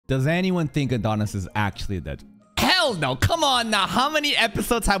Does anyone think Adonis is actually dead? Hell no. Come on now. How many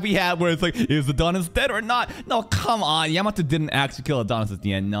episodes have we had where it's like, is Adonis dead or not? No, come on. Yamato didn't actually kill Adonis at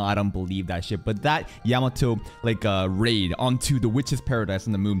the end. No, I don't believe that shit. But that Yamato, like, raid onto the witch's paradise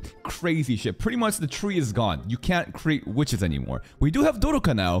on the moon, crazy shit. Pretty much the tree is gone. You can't create witches anymore. We do have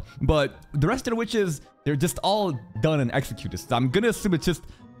Doroka now, but the rest of the witches, they're just all done and executed. So I'm gonna assume it's just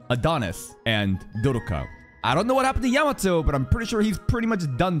Adonis and Doroka. I don't know what happened to Yamato, but I'm pretty sure he's pretty much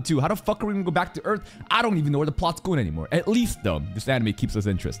done too. How the fuck are we gonna go back to Earth? I don't even know where the plot's going anymore. At least, though, this anime keeps us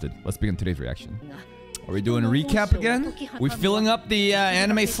interested. Let's begin today's reaction. Are we doing a recap again? We filling up the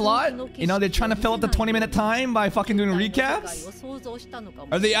anime slot? You know, they're trying to fill up the 20-minute time by fucking doing recaps?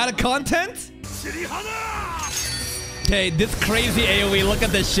 Are they out of content? Okay, this crazy AoE, look at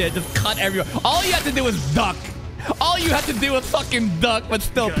this shit. Just cut everyone. All you have to do is duck. All you have to do is fucking duck, but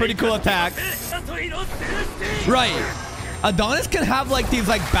still pretty cool attack. Right. Adonis can have like these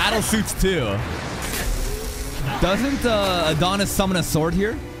like battle suits too. Doesn't Adonis summon a sword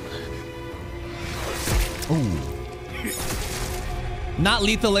here? Ooh. Not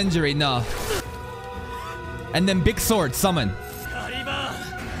lethal injury, no. And then big sword, summon.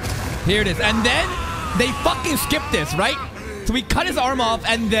 Here it is. And then they fucking skip this, right? So we cut his arm off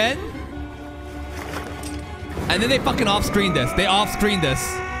and then they fucking off-screen this. They off-screen this.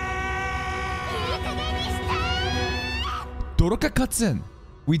 Doroka cuts in.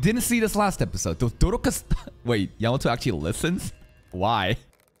 We didn't see this last episode. Doroka... Wait, Yamato actually listens? Why?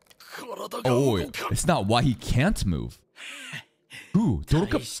 Oh, it's not why he can't move. Ooh,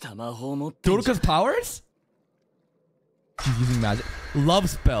 Doroka's powers? She's using magic. Love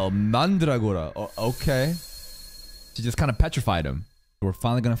spell, Mandragora. Oh, okay. She just kind of petrified him. We're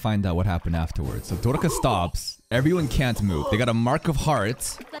finally gonna find out what happened afterwards. So Doroka stops. Everyone can't move. They got a mark of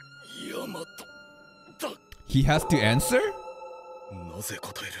hearts. He has to answer?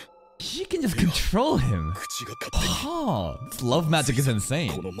 She can just control him. Oh, this love magic is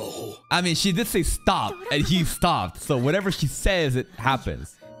insane. I mean, she did say stop, and he stopped. So whatever she says, it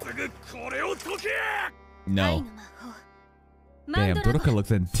happens. No. Damn, Doroka looks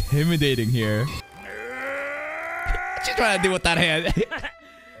intimidating here. What you trying to do with that hand?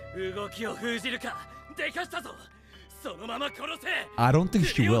 I don't think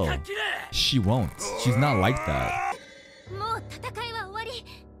she will. She won't. She's not like that.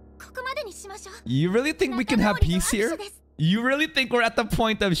 You really think we can have peace here? You really think we're at the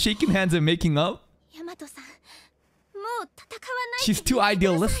point of shaking hands and making up? She's too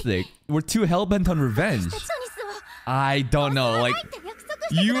idealistic. We're too hellbent on revenge. I don't know. Like,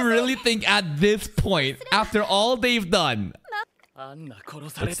 you really think at this point, after all they've done,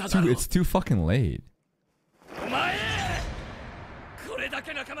 it's too fucking late.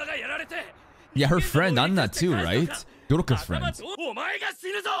 Yeah, her friend Anna too, right? Doroka's friend.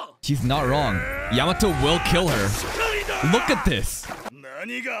 She's not wrong. Yamato will kill her. Look at this.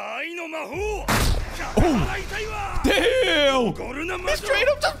 Oh! Damn! He straight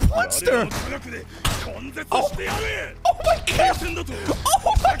up just punched her! Oh my god!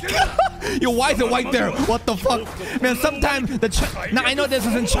 Oh my god! Yo, why is it white there? What the fuck? Man, sometimes now I know this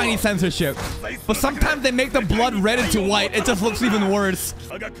isn't Chinese censorship, but sometimes they make the blood red into white. It just looks even worse.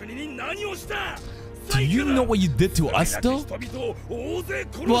 Do you know what you did to us though?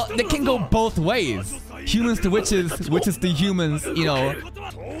 Well, they can go both ways. Humans to witches, witches to humans, you know.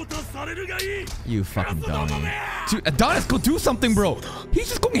 You fucking dummy. Dude, Adonis, go do something, bro. He's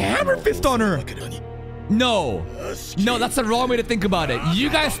just going hammer fist on her. No. No, that's the wrong way to think about it. You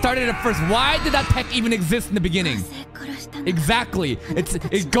guys started it first. Why did that tech even exist in the beginning? Exactly.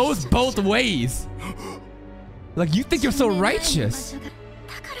 It goes both ways. Like, you think you're so righteous.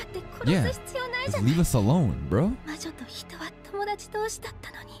 Yeah. Just leave us alone, bro.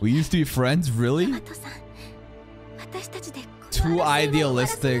 We used to be friends, really? Too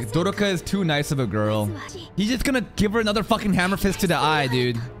idealistic. Doroka is too nice of a girl. He's just gonna give her another fucking hammer fist to the eye,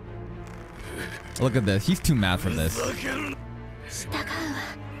 dude. Look at this. He's too mad for this.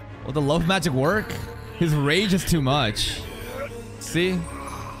 Will the love magic work? His rage is too much. See?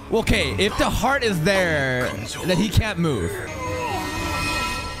 Okay, if the heart is there, then he can't move.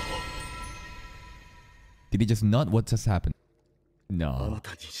 Did he just nut? What just happened? No.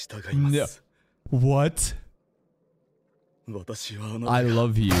 No. What? I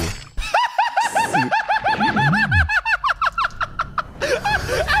love you.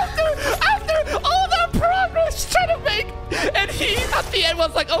 after all that progress trying to make, and he at the end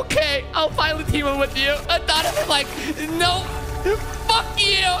was like, okay, I'll finally team up with you. And Adonis was like, no, fuck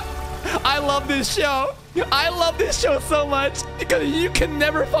you. I love this show. I love this show so much because you can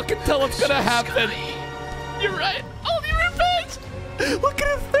never fucking tell what's gonna happen. You're right. Only revenge. Look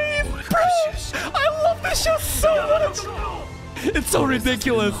at his face. I love this show so much. It's so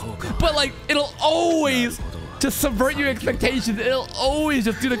ridiculous. But like, it'll always just subvert your expectations. It'll always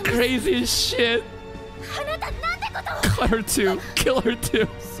just do the craziest shit. Kill her too. Kill her too.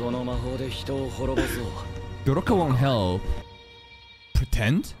 Doroka won't help.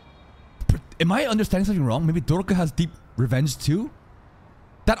 Pretend? Am I understanding something wrong? Maybe Doroka has deep revenge too?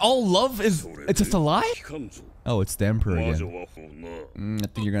 That all love is... It's just a lie? Oh, it's the Emperor again. I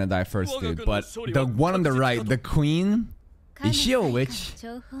think you're gonna die first, dude. But the one on the right, the Queen... Is she a witch?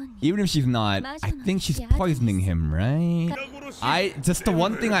 Even if she's not, I think she's poisoning him, right? Just the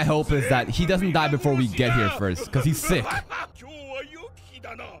one thing I hope is that he doesn't die before we get here first, because he's sick.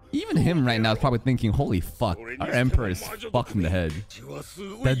 Even him right now is probably thinking, holy fuck, our Emperor is fucked in the head.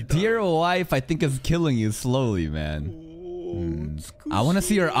 The dear wife, I think, is killing you slowly, man. I want to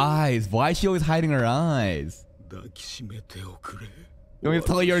see her eyes. Why is she always hiding her eyes? You want me to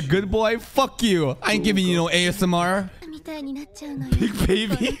tell her you're a good boy? Fuck you. I ain't giving you no ASMR. Big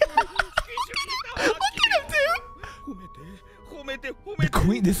baby. Look at him, dude. The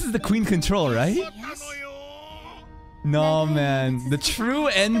queen. This is the queen control, right? No, man. The true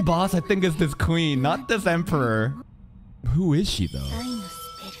end boss, I think, is this queen, not this emperor. Who is she, though?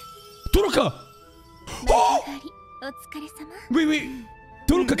 Doroka! Oh! Wait.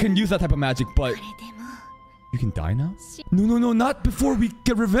 Doroka can use that type of magic, but... You can die now? No, not before we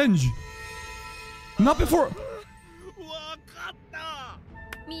get revenge. Not before...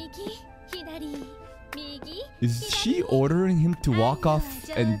 Is she ordering him to walk off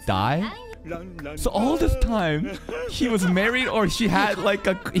and die? So all this time, he was married, or he had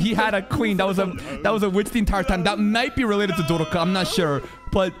a queen that was a witch the entire time. That might be related to Doroka, I'm not sure.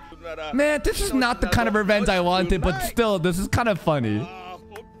 But man, this is not the kind of revenge I wanted, but still, this is kind of funny.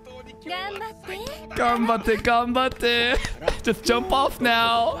 Ganbatte. Just jump off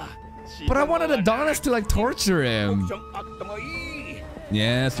now. But I wanted Adonis to like torture him.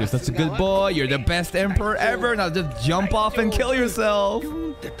 Yes, you're such a good boy. You're the best emperor ever. Now just jump off and kill yourself.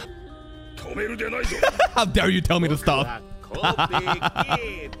 How dare you tell me to stop?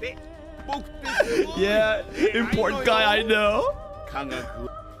 Yeah, important guy I know.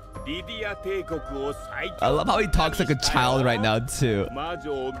 I love how he talks like a child right now too.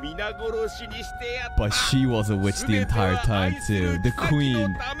 But she was a witch the entire time too. The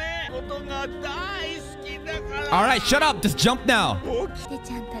queen. Alright, shut up. Just jump now.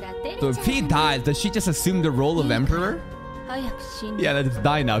 So if he dies, does she just assume the role of emperor? Yeah, let's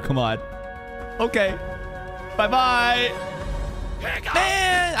die now. Come on. Okay. Bye-bye.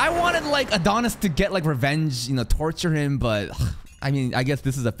 Man, I wanted like Adonis to get like revenge, you know, torture him, but I mean, I guess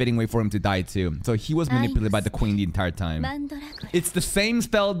this is a fitting way for him to die too. So he was manipulated by the queen the entire time. It's the same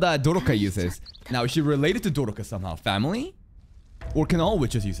spell that Doroka uses. Now, is she related to Doroka somehow? Family? Or can all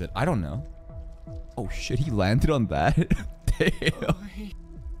witches use it? I don't know. Oh shit, he landed on that. Damn.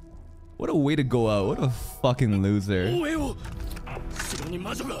 What a way to go out. What a fucking loser.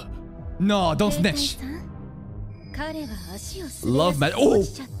 No, don't snitch. Love magic. Oh,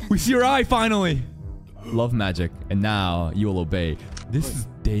 we see her eye finally. Love magic, and now you will obey. This is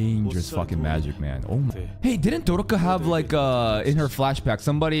dangerous fucking magic, man. Oh my. Hey, didn't Doroka have like in her flashback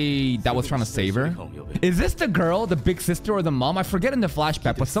somebody that was trying to save her? Is this the girl, the big sister, or the mom? I forget in the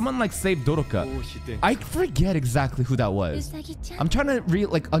flashback, but someone like saved Doroka. I forget exactly who that was. I'm trying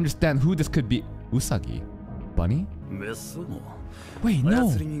to understand who this could be. Usagi? Bunny? Wait, no.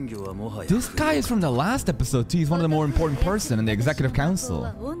 This guy is from the last episode too. He's one of the more important person in the executive council.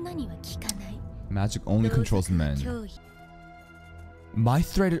 Magic only controls men. My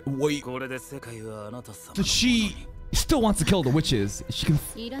thread... Wait. So she still wants to kill the witches. She can...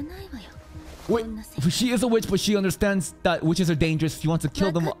 Wait. She is a witch, but she understands that witches are dangerous. She wants to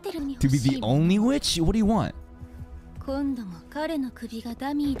kill them to be the only witch? What do you want?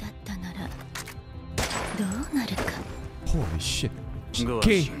 Holy shit.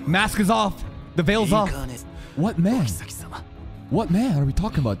 Okay, mask is off. The veil's off. What man? What man are we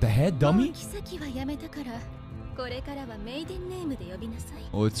talking about? The head dummy?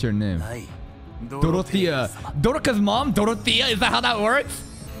 What's your name? Dorothea. Doroka's mom? Dorothea? Is that how that works?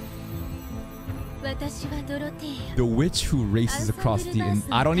 The witch who races across the...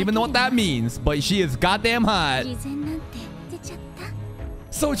 I don't even know what that means, but she is goddamn hot.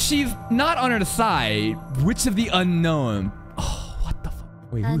 So she's not on her side. Witch of the unknown. Oh, what the fuck?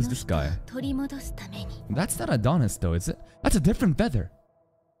 Wait, who is this guy? That's not Adonis though, is it? That's a different feather.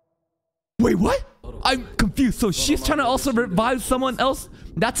 Wait, what? I'm confused. So she's trying to also revive someone else?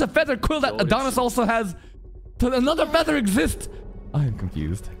 That's a feather quill that Adonis also has. Does another feather exist?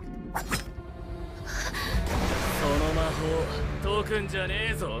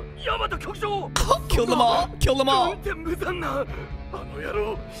 Kill them all! Kill them all!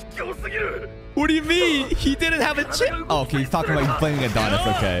 What do you mean? He didn't have a chip. Oh, okay, he's talking about he's playing Adonis.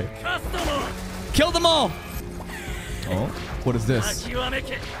 Okay. Kill them all! Oh, what is this?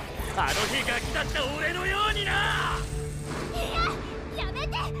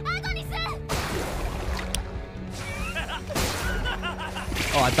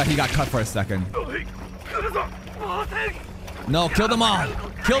 Oh, I thought he got cut for a second. No, kill them all!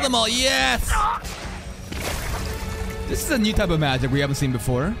 Kill them all, yes! This is a new type of magic we haven't seen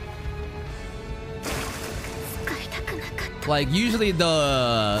before. Like, usually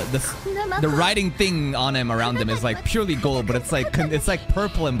the writing thing on him, around him, is like purely gold, but it's like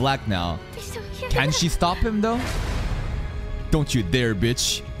purple and black now. Can she stop him though? Don't you dare,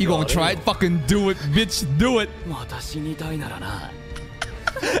 bitch. You gonna try it? Fucking do it, bitch. Do it.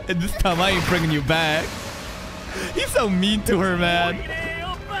 And this time I ain't bringing you back. He's so mean to her, man.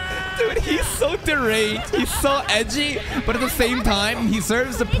 Dude, he's so deranged. He's so edgy, but at the same time, he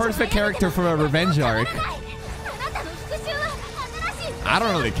serves the perfect character for a revenge arc. I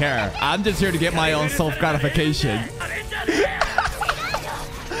don't really care. I'm just here to get my own self-gratification.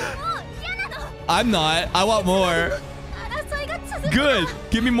 I'm not. I want more. Good.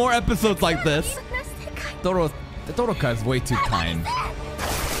 Give me more episodes like this. Doroka is way too kind.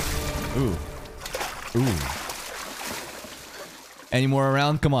 Ooh. Ooh. Any more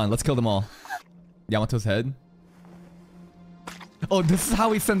around? Come on, let's kill them all. Yamato's head. Oh, this is how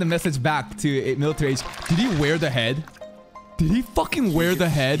we send the message back to military age. Did he wear the head? Did he fucking wear the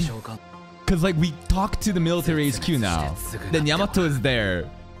head? Because, like, we talked to the military HQ now. Then Yamato is there.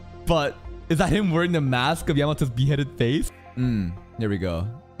 But is that him wearing the mask of Yamato's beheaded face? There we go.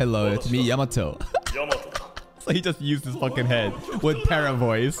 Hello, it's me, Yamato. So he just used his fucking head with para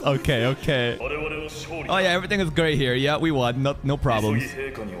voice. Okay, okay. Oh yeah, everything is great here. Yeah, we won. No problems.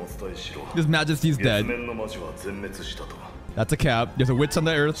 His Majesty's dead. That's a cap. There's a witch on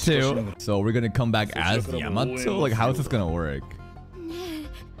the earth too. So we're gonna come back as Yamato? Like, how is this gonna work?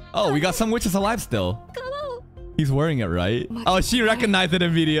 Oh, we got some witches alive still. He's wearing it, right? Oh, she recognized it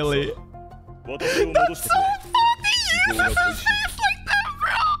immediately. That's so funny! He uses his face like that,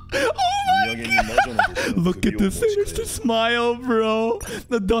 bro! Oh my god! Look at this. There's the smile, bro.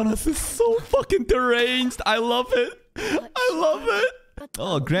 The Adonis is so fucking deranged. I love it. I love it.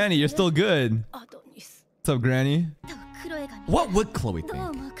 Oh, Granny, you're still good. What's up, Granny? What would Chloe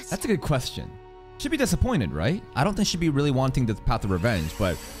think? That's a good question. She'd be disappointed, right? I don't think she'd be really wanting this path of revenge,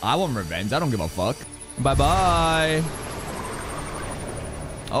 but I want revenge. I don't give a fuck. Bye-bye.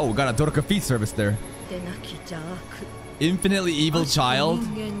 Oh, we got a Doroka feet service there. Infinitely evil child?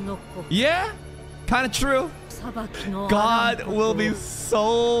 Yeah, kind of true. God will be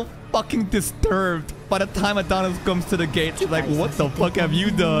so fucking disturbed by the time Adonis comes to the gate. She's like, what the fuck have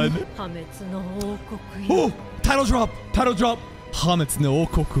you done? Oh, title drop! Title drop! Hametsu no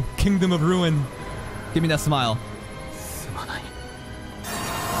Oukoku, Kingdom of Ruin. Give me that smile.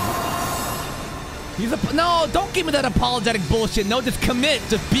 No, don't give me that apologetic bullshit. No, just commit.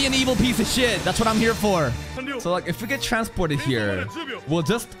 Just be an evil piece of shit. That's what I'm here for. So, like, if we get transported here, we'll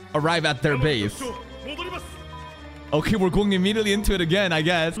just arrive at their base. Okay, we're going immediately into it again, I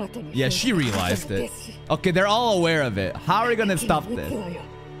guess. Yeah, she realized it. Okay, they're all aware of it. How are we gonna stop this?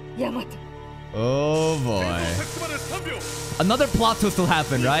 Oh, boy. Another plot twist will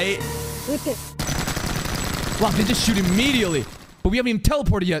happen, right? Wow, they just shoot immediately. But we haven't even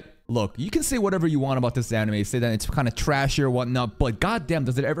teleported yet. Look, you can say whatever you want about this anime, say that it's kind of trashy or whatnot, but goddamn,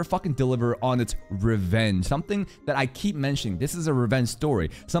 does it ever fucking deliver on its revenge? Something that I keep mentioning. This is a revenge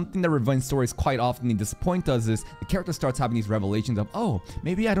story. Something that revenge stories quite often disappoint us is the character starts having these revelations of, oh,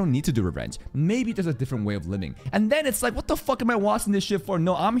 maybe I don't need to do revenge. Maybe there's a different way of living. And then it's like, what the fuck am I watching this shit for?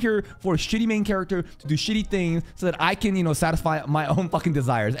 No, I'm here for a shitty main character to do shitty things so that I can, you know, satisfy my own fucking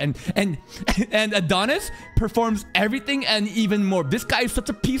desires. And Adonis performs everything and even more. This guy is such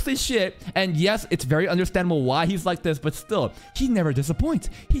a piece of shit, and yes, it's very understandable why he's like this, but still, he never disappoints.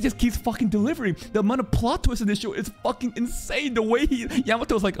 He just keeps fucking delivering. The amount of plot twists in this show is fucking insane. The way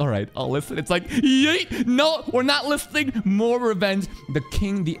Yamato's like, all right, I'll listen. It's like, yeet, no, we're not listening. More revenge. The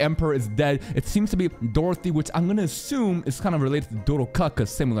king, the emperor is dead. It seems to be Dorothy, which I'm gonna assume is kind of related to Doroka,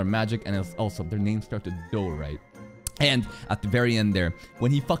 because similar magic, and it's also their names start to Do, right? And at the very end there, when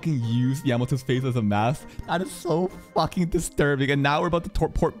he fucking used Yamato's face as a mask, that is so fucking disturbing. And now we're about to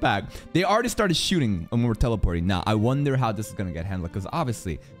teleport back. They already started shooting when we were teleporting. Now, I wonder how this is going to get handled. Because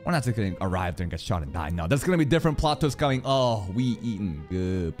obviously, we're not just going to arrive there and get shot and die. No, there's going to be different plot twists coming. Oh, we eating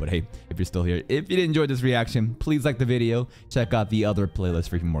good. But hey, if you're still here, if you did enjoy this reaction, please like the video. Check out the other playlist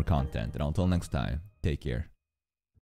for even more content. And until next time, take care.